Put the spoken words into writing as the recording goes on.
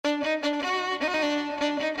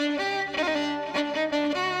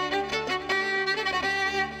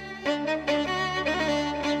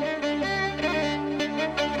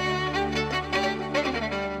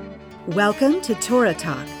Welcome to Torah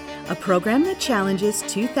Talk, a program that challenges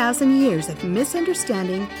 2,000 years of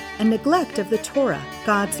misunderstanding and neglect of the Torah,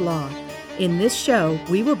 God's law. In this show,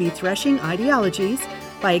 we will be threshing ideologies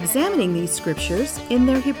by examining these scriptures in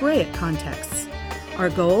their Hebraic contexts. Our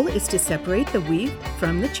goal is to separate the wheat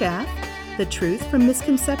from the chaff, the truth from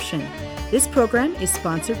misconception. This program is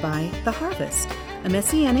sponsored by The Harvest, a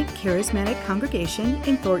Messianic charismatic congregation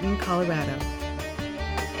in Thornton, Colorado.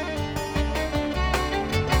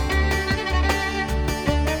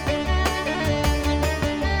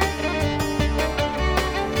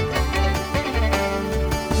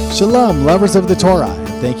 Shalom, lovers of the Torah,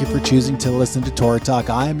 and thank you for choosing to listen to Torah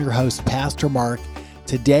Talk. I am your host, Pastor Mark.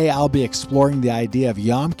 Today I'll be exploring the idea of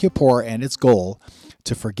Yom Kippur and its goal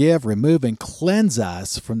to forgive, remove, and cleanse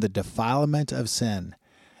us from the defilement of sin.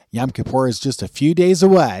 Yom Kippur is just a few days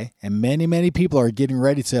away, and many people are getting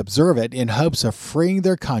ready to observe it in hopes of freeing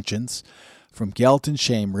their conscience from guilt and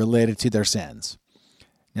shame related to their sins.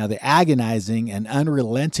 Now, the agonizing and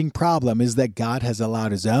unrelenting problem is that God has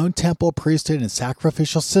allowed his own temple, priesthood, and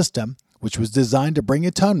sacrificial system, which was designed to bring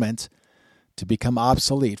atonement, to become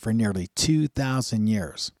obsolete for nearly 2,000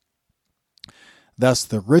 years. Thus,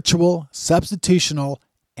 the ritual, substitutional,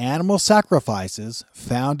 animal sacrifices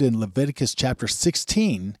found in Leviticus chapter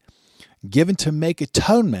 16, given to make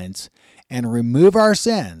atonement and remove our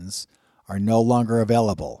sins, are no longer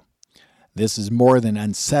available. This is more than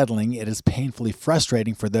unsettling. It is painfully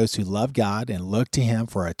frustrating for those who love God and look to him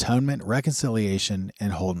for atonement, reconciliation,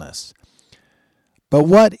 and wholeness. But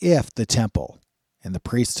what if the temple and the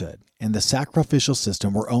priesthood and the sacrificial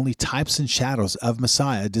system were only types and shadows of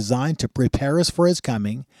Messiah designed to prepare us for his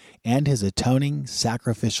coming and his atoning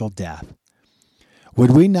sacrificial death?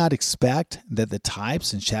 Would we not expect that the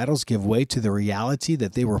types and shadows give way to the reality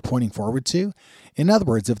that they were pointing forward to? In other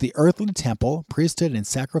words, if the earthly temple, priesthood, and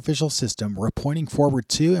sacrificial system were pointing forward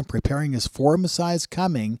to and preparing us for Messiah's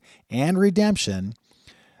coming and redemption,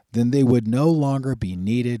 then they would no longer be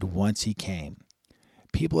needed once he came.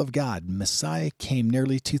 People of God, Messiah came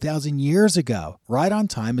nearly 2,000 years ago, right on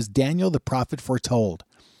time as Daniel the prophet foretold.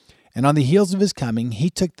 And on the heels of his coming, he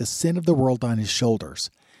took the sin of the world on his shoulders.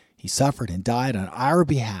 He suffered and died on our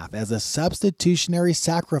behalf as a substitutionary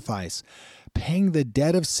sacrifice, paying the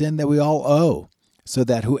debt of sin that we all owe, so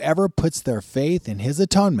that whoever puts their faith in his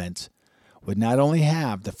atonement would not only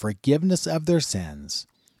have the forgiveness of their sins,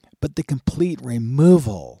 but the complete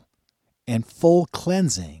removal and full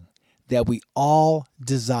cleansing that we all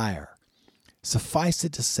desire. Suffice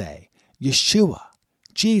it to say, Yeshua,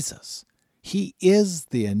 Jesus, he is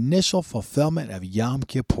the initial fulfillment of Yom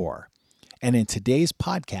Kippur. And in today's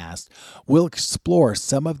podcast, we'll explore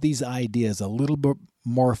some of these ideas a little bit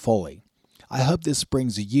more fully. I hope this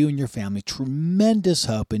brings you and your family tremendous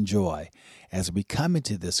hope and joy as we come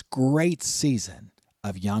into this great season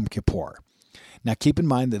of Yom Kippur. Now, keep in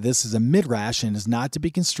mind that this is a midrash and is not to be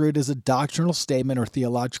construed as a doctrinal statement or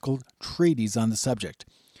theological treatise on the subject.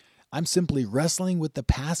 I'm simply wrestling with the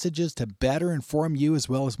passages to better inform you as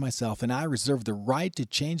well as myself, and I reserve the right to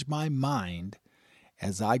change my mind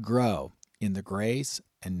as I grow in the grace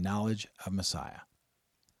and knowledge of Messiah.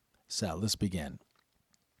 So let's begin.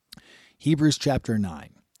 Hebrews chapter 9,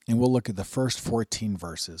 and we'll look at the first 14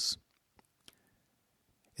 verses.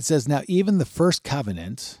 It says, "Now even the first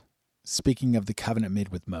covenant," speaking of the covenant made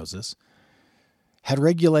with Moses, "had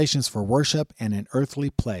regulations for worship and an earthly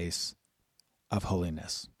place of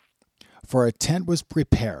holiness. For a tent was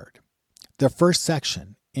prepared, the first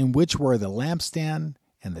section, in which were the lampstand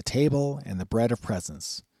and the table and the bread of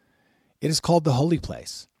presence. It is called the holy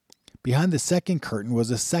place. Behind the second curtain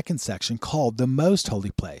was a second section called the most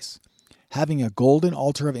holy place, having a golden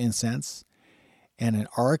altar of incense and an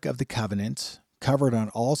ark of the covenant covered on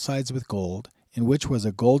all sides with gold, in which was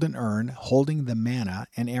a golden urn holding the manna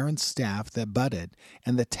and Aaron's staff that budded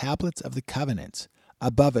and the tablets of the covenant.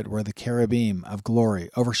 Above it were the cherubim of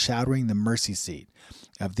glory overshadowing the mercy seat.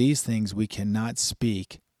 Of these things we cannot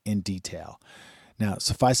speak in detail." Now,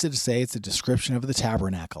 suffice it to say, it's a description of the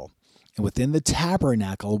tabernacle. And within the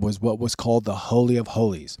tabernacle was what was called the Holy of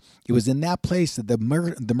Holies. It was in that place that the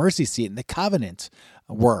mercy seat and the covenant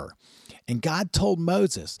were. And God told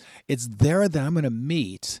Moses, it's there that I'm going to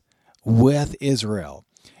meet with Israel.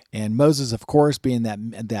 And Moses, of course, being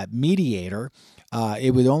that mediator,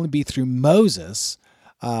 it would only be through Moses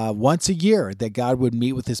once a year that God would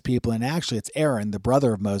meet with his people. And actually, it's Aaron, the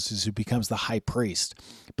brother of Moses, who becomes the high priest.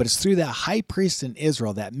 But it's through that high priest in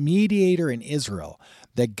Israel, that mediator in Israel,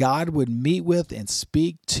 that God would meet with and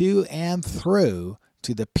speak to and through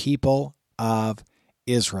to the people of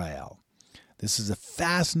Israel. This is a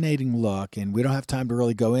fascinating look, and we don't have time to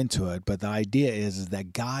really go into it, but the idea is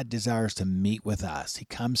that God desires to meet with us. He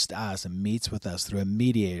comes to us and meets with us through a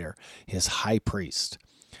mediator, his high priest.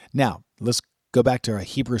 Now, let's go back to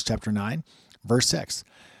Hebrews chapter 9, verse 6.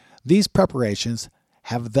 These preparations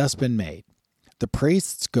have thus been made. The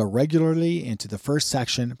priests go regularly into the first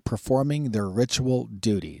section, performing their ritual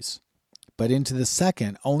duties. But into the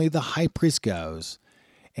second, only the high priest goes,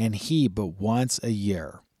 and he but once a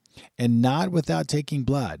year, and not without taking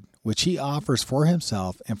blood, which he offers for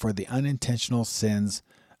himself and for the unintentional sins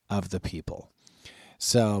of the people.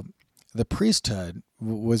 So the priesthood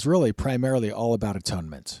was really primarily all about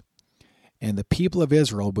atonement. And the people of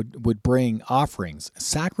Israel would bring offerings,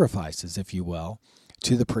 sacrifices, if you will,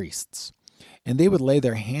 to the priests. And they would lay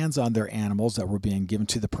their hands on their animals that were being given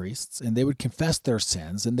to the priests, and they would confess their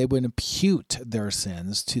sins, and they would impute their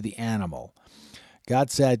sins to the animal.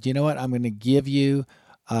 God said, you know what, I'm going to give you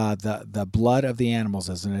the blood of the animals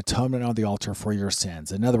as an atonement on the altar for your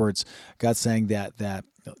sins. In other words, God's saying that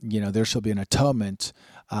there shall be an atonement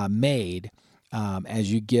made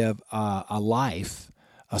as you give a life,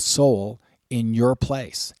 a soul, in your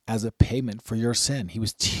place as a payment for your sin. He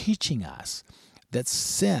was teaching us that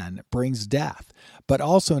sin brings death, but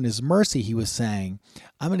also in his mercy, he was saying,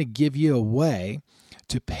 I'm going to give you a way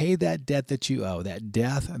to pay that debt that you owe, that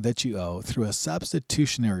death that you owe, through a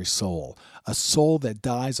substitutionary soul, a soul that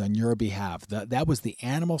dies on your behalf. That was the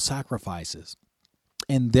animal sacrifices,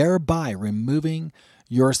 and thereby removing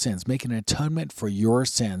your sins, making an atonement for your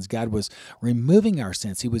sins. God was removing our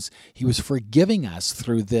sins. He was forgiving us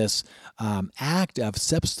through this act of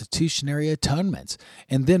substitutionary atonement.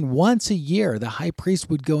 And then once a year, the high priest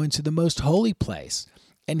would go into the most holy place,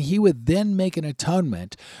 and he would then make an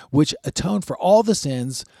atonement which atoned for all the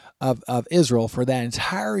sins of Israel for that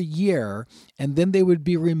entire year, and then they would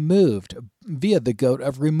be removed via the goat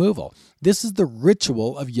of removal. This is the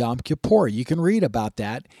ritual of Yom Kippur. You can read about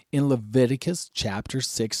that in Leviticus chapter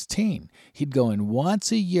 16. He'd go in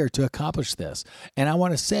once a year to accomplish this. And I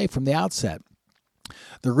want to say from the outset,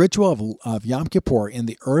 the ritual of Yom Kippur in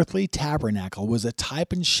the earthly tabernacle was a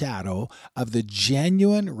type and shadow of the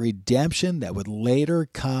genuine redemption that would later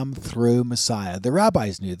come through Messiah. The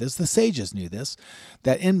rabbis knew this, the sages knew this,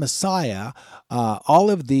 that in Messiah, all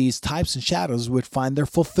of these types and shadows would find their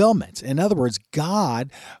fulfillment. In other words,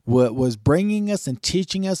 God was bringing us and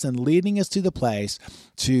teaching us and leading us to the place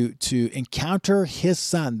to encounter his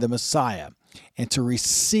Son, the Messiah, and to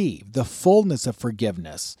receive the fullness of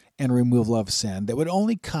forgiveness and removal of sin that would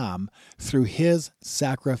only come through his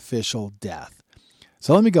sacrificial death.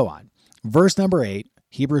 So let me go on. Verse number 8,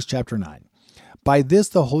 Hebrews chapter 9. By this,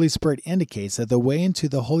 the Holy Spirit indicates that the way into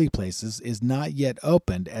the holy places is not yet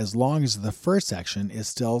opened as long as the first section is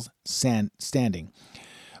still standing,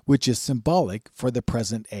 which is symbolic for the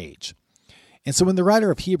present age. And so when the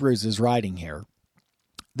writer of Hebrews is writing here,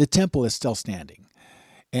 the temple is still standing.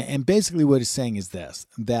 And basically what he's saying is this,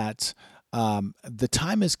 that the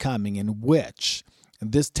time is coming in which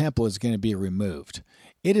this temple is going to be removed.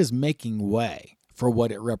 It is making way for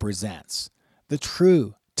what it represents, the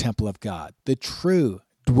true temple of God, the true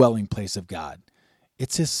dwelling place of God.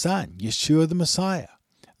 It's his Son, Yeshua the Messiah.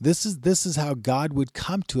 This is how God would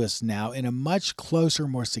come to us now in a much closer,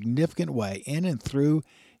 more significant way in and through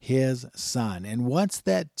his Son. And once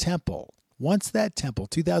that temple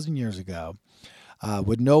 2,000 years ago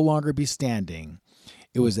would no longer be standing,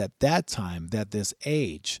 it was at that time that this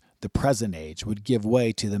age, the present age, would give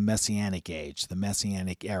way to the Messianic age, the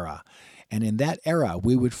Messianic era. And in that era,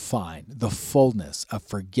 we would find the fullness of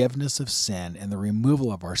forgiveness of sin and the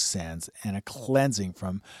removal of our sins and a cleansing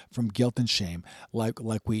from guilt and shame like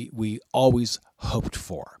we always hoped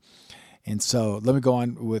for. And so let me go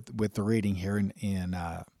on with the reading here in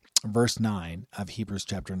verse 9 of Hebrews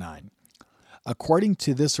chapter 9. According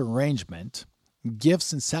to this arrangement,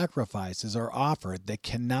 gifts and sacrifices are offered that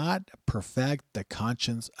cannot perfect the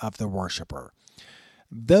conscience of the worshiper.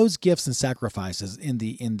 Those gifts and sacrifices in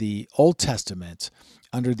the Old Testament,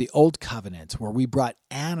 under the Old Covenant, where we brought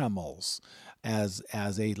animals as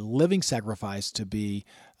a living sacrifice to be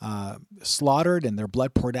slaughtered and their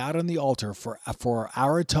blood poured out on the altar for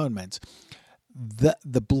our atonement,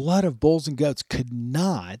 the blood of bulls and goats could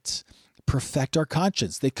not perfect our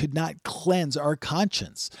conscience. They could not cleanse our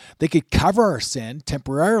conscience. They could cover our sin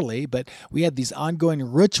temporarily, but we had these ongoing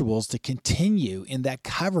rituals to continue in that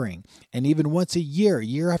covering. And even once a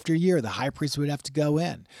year after year, the high priest would have to go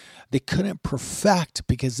in. They couldn't perfect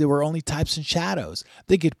because they were only types and shadows.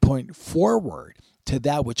 They could point forward to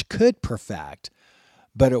that which could perfect,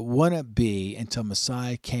 but it wouldn't be until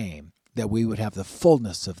Messiah came that we would have the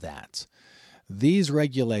fullness of that. These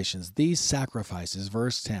regulations, these sacrifices,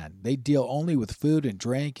 verse 10, they deal only with food and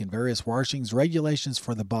drink and various washings, regulations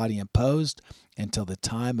for the body imposed until the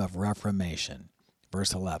time of Reformation.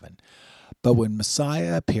 Verse 11, but when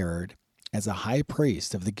Messiah appeared as a high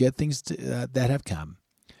priest of the good things that have come,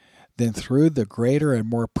 then through the greater and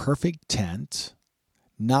more perfect tent,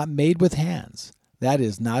 not made with hands, that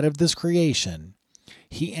is, not of this creation,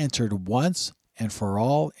 he entered once and for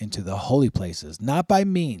all into the holy places, not by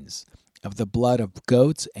means of the blood of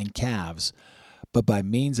goats and calves, but by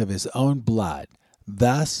means of his own blood,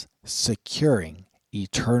 thus securing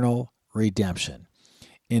eternal redemption.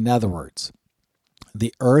 In other words,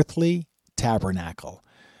 the earthly tabernacle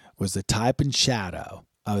was the type and shadow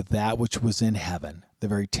of that which was in heaven, the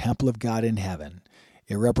very temple of God in heaven.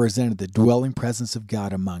 It represented the dwelling presence of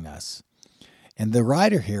God among us. And the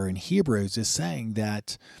writer here in Hebrews is saying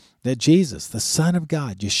that Jesus, the Son of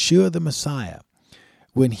God, Yeshua the Messiah,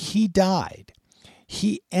 when he died,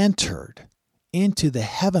 he entered into the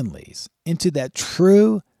heavenlies, into that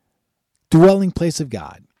true dwelling place of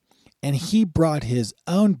God. And he brought his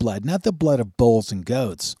own blood, not the blood of bulls and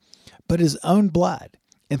goats, but his own blood.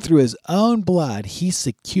 And through his own blood, he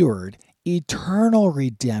secured eternal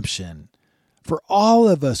redemption for all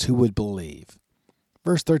of us who would believe.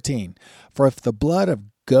 Verse 13, for if the blood of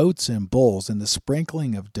goats and bulls and the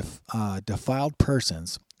sprinkling of defiled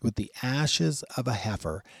persons with the ashes of a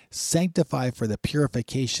heifer sanctify for the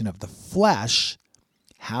purification of the flesh,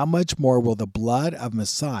 how much more will the blood of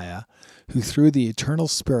Messiah, who through the eternal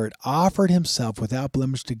Spirit offered himself without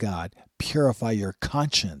blemish to God, purify your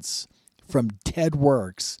conscience from dead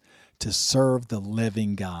works to serve the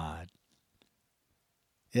living God?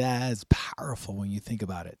 Yeah, it's powerful when you think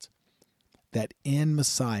about it. That in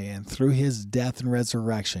Messiah and through his death and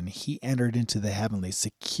resurrection, he entered into the heavenly,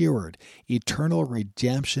 secured eternal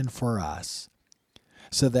redemption for us,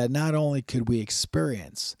 so that not only could we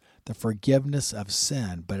experience the forgiveness of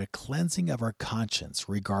sin, but a cleansing of our conscience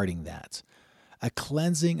regarding that, a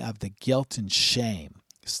cleansing of the guilt and shame,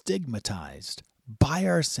 stigmatized by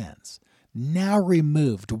our sins, now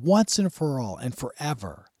removed once and for all and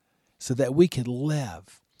forever, so that we could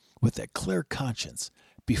live with a clear conscience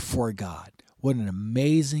before God. What an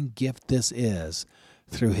amazing gift this is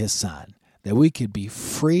through his Son, that we could be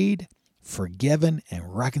freed, forgiven,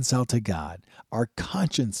 and reconciled to God. Our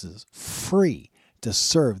consciences free to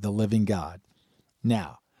serve the living God.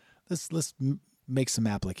 Now, let's make some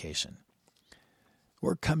application.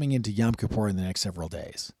 We're coming into Yom Kippur in the next several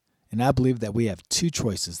days, and I believe that we have two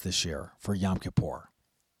choices this year for Yom Kippur.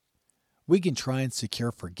 We can try and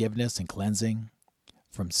secure forgiveness and cleansing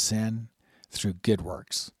from sin through good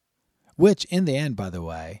works, which in the end, by the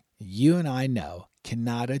way, you and I know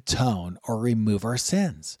cannot atone or remove our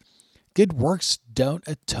sins. Good works don't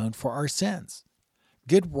atone for our sins.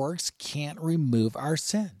 Good works can't remove our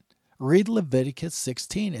sin. Read Leviticus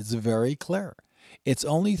 16. It's very clear. It's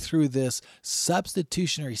only through this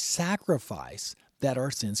substitutionary sacrifice that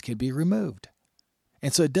our sins can be removed.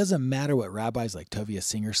 And so it doesn't matter what rabbis like Tovia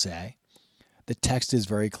Singer say. The text is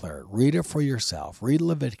very clear. Read it for yourself. Read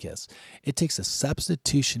Leviticus. It takes a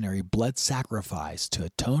substitutionary blood sacrifice to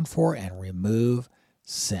atone for and remove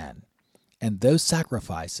sin. And those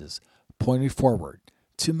sacrifices pointed forward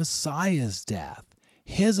to Messiah's death,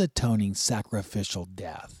 his atoning sacrificial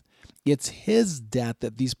death. It's his death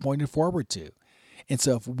that these pointed forward to. And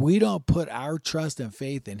so if we don't put our trust and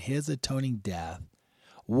faith in his atoning death,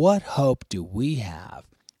 what hope do we have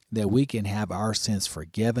that we can have our sins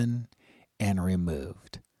forgiven and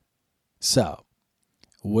removed? So,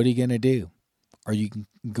 what are you going to do? Are you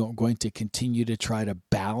going to continue to try to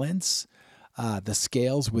balance the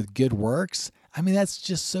scales with good works? I mean, that's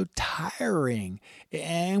just so tiring.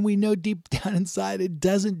 And we know deep down inside it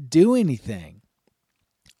doesn't do anything.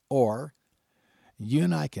 Or you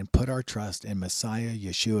and I can put our trust in Messiah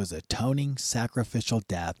Yeshua's atoning sacrificial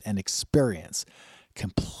death and experience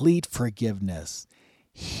complete forgiveness,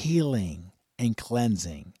 healing, and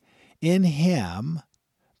cleansing. In him,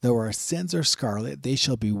 though our sins are scarlet, they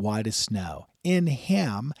shall be white as snow. In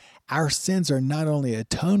him, our sins are not only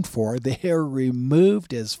atoned for, they are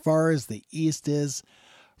removed as far as the east is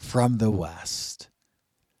from the west.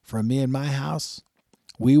 For me and my house,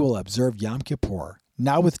 we will observe Yom Kippur,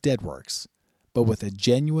 not with dead works, but with a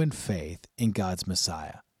genuine faith in God's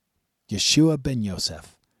Messiah, Yeshua ben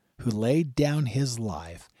Yosef, who laid down his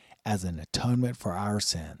life as an atonement for our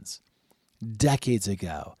sins. Decades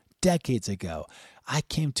ago, I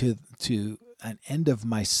came to an end of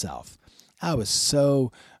myself. I was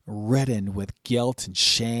so ridden with guilt and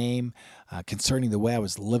shame concerning the way I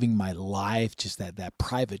was living my life, just that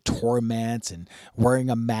private torment and wearing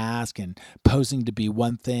a mask and posing to be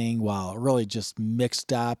one thing while really just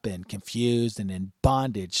mixed up and confused and in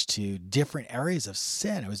bondage to different areas of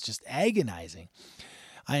sin. It was just agonizing.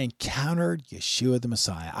 I encountered Yeshua the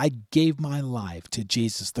Messiah. I gave my life to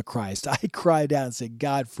Jesus the Christ. I cried out and said,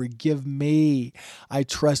 God, forgive me. I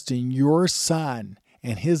trust in your Son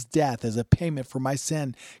and his death as a payment for my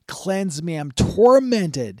sin. Cleanse me. I'm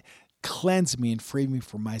tormented. Cleanse me and free me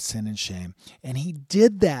from my sin and shame. And he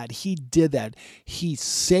did that. He did that. He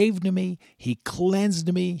saved me. He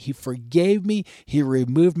cleansed me. He forgave me. He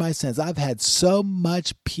removed my sins. I've had so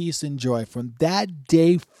much peace and joy from that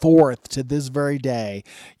day forth to this very day.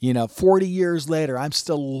 40 years later, I'm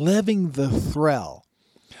still living the thrill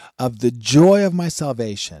of the joy of my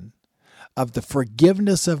salvation, of the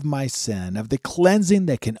forgiveness of my sin, of the cleansing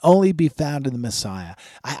that can only be found in the Messiah.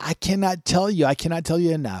 I cannot tell you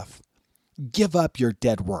enough. Give up your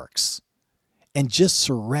dead works and just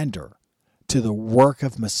surrender to the work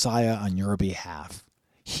of Messiah on your behalf.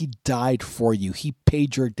 He died for you. He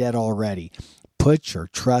paid your debt already. Put your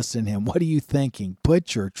trust in him. What are you thinking?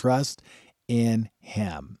 Put your trust in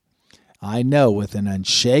him. I know with an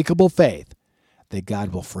unshakable faith that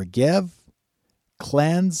God will forgive,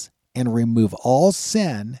 cleanse, and remove all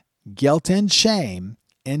sin, guilt, and shame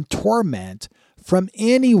and torment from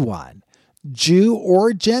anyone, Jew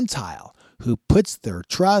or Gentile, who puts their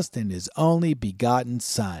trust in his only begotten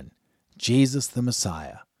Son, Jesus the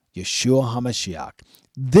Messiah, Yeshua HaMashiach.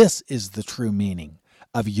 This is the true meaning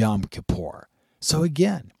of Yom Kippur. So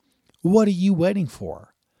again, what are you waiting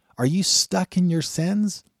for? Are you stuck in your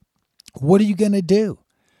sins? What are you going to do?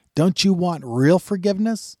 Don't you want real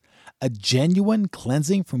forgiveness? A genuine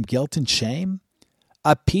cleansing from guilt and shame?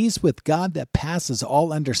 A peace with God that passes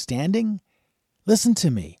all understanding? Listen to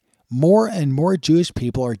me. More and more Jewish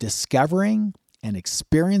people are discovering and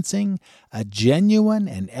experiencing a genuine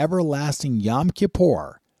and everlasting Yom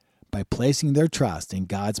Kippur by placing their trust in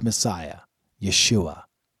God's Messiah, Yeshua,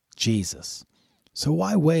 Jesus. So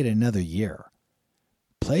why wait another year?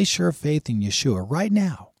 Place your faith in Yeshua right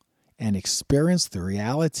now and experience the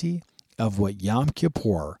reality of what Yom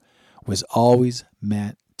Kippur was always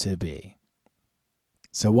meant to be.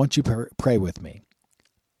 So won't you pray with me?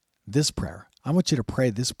 This prayer. I want you to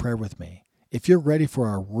pray this prayer with me. If you're ready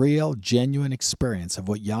for a real, genuine experience of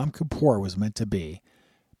what Yom Kippur was meant to be,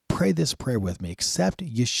 pray this prayer with me. Accept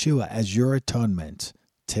Yeshua as your atonement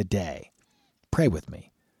today. Pray with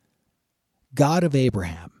me. God of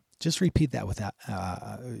Abraham. Just repeat that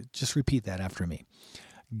after me.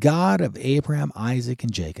 God of Abraham, Isaac,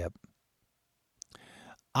 and Jacob.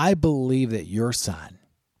 I believe that your Son,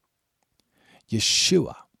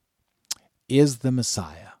 Yeshua, is the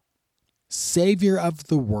Messiah, Savior of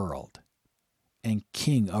the world, and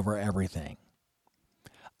King over everything.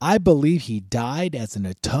 I believe he died as an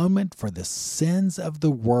atonement for the sins of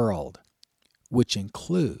the world, which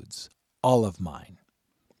includes all of mine.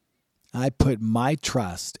 I put my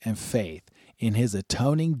trust and faith in his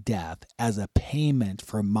atoning death as a payment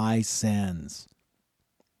for my sins.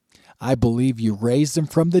 I believe you raised him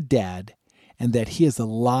from the dead and that he is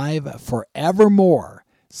alive forevermore,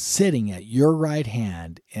 sitting at your right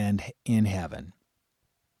hand and in heaven.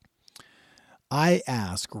 I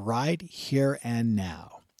ask right here and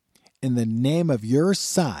now, in the name of your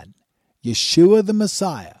Son, Yeshua the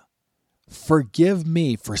Messiah, forgive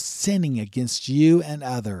me for sinning against you and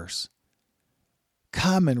others.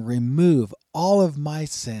 Come and remove all of my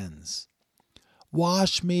sins.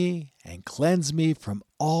 Wash me and cleanse me from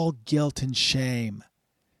all guilt and shame.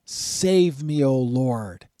 Save me, O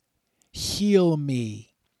Lord. Heal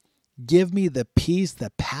me. Give me the peace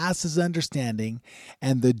that passes understanding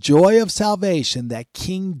and the joy of salvation that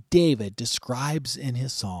King David describes in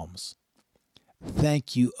his Psalms.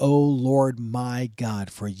 Thank you, O Lord my God,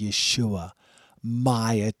 for Yeshua,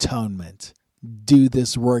 my atonement. Do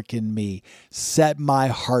this work in me. Set my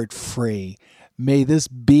heart free. May this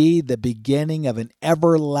be the beginning of an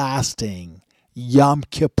everlasting Yom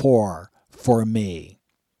Kippur for me.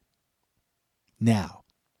 Now,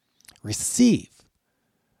 receive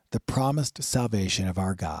the promised salvation of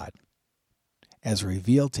our God as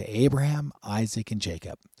revealed to Abraham, Isaac, and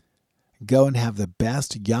Jacob. Go and have the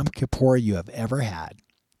best Yom Kippur you have ever had,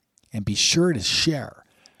 and be sure to share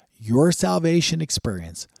your salvation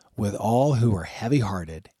experience with all who are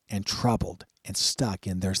heavy-hearted and troubled and stuck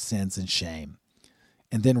in their sins and shame.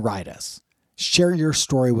 And then write us. Share your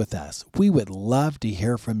story with us. We would love to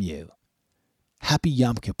hear from you. Happy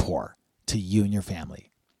Yom Kippur to you and your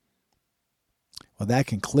family. Well, that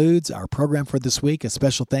concludes our program for this week. A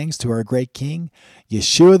special thanks to our great King,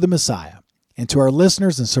 Yeshua the Messiah, and to our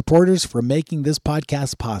listeners and supporters for making this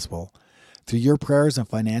podcast possible through your prayers and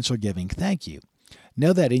financial giving. Thank you.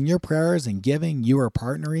 Know that in your prayers and giving, you are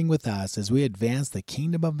partnering with us as we advance the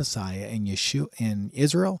kingdom of Messiah in Yeshua, in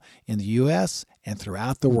Israel, in the U.S., and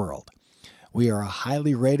throughout the world. We are a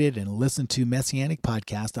highly rated and listened to Messianic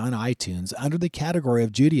podcast on iTunes under the category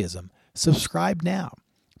of Judaism. Subscribe now.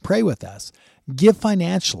 Pray with us. Give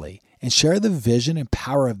financially and share the vision and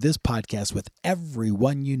power of this podcast with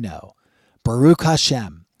everyone you know. Baruch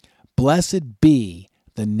Hashem. Blessed be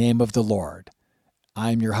the name of the Lord.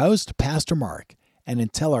 I'm your host, Pastor Mark, and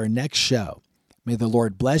until our next show, may the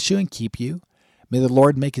Lord bless you and keep you. May the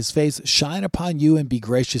Lord make his face shine upon you and be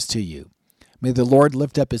gracious to you. May the Lord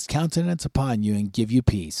lift up his countenance upon you and give you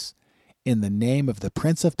peace. In the name of the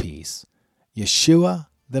Prince of Peace, Yeshua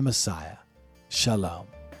the Messiah. Shalom.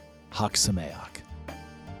 Chag Sameach.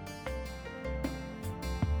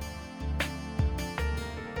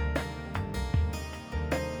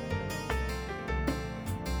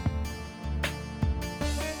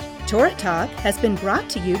 Torah Talk has been brought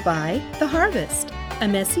to you by The Harvest, a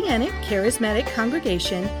Messianic charismatic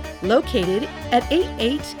congregation located at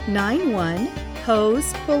 8891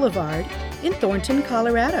 Hose Boulevard in Thornton,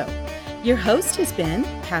 Colorado. Your host has been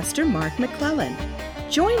Pastor Mark McClellan.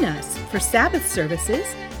 Join us for Sabbath services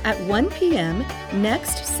at 1 p.m.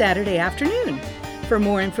 next Saturday afternoon. For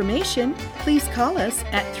more information, please call us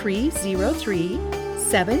at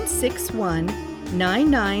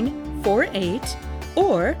 303-761-9948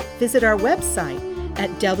 or visit our website at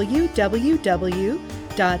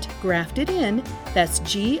www.graftedin, that's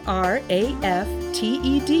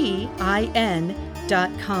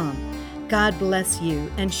GRAFTEDIN.com. God bless you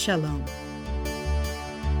and shalom.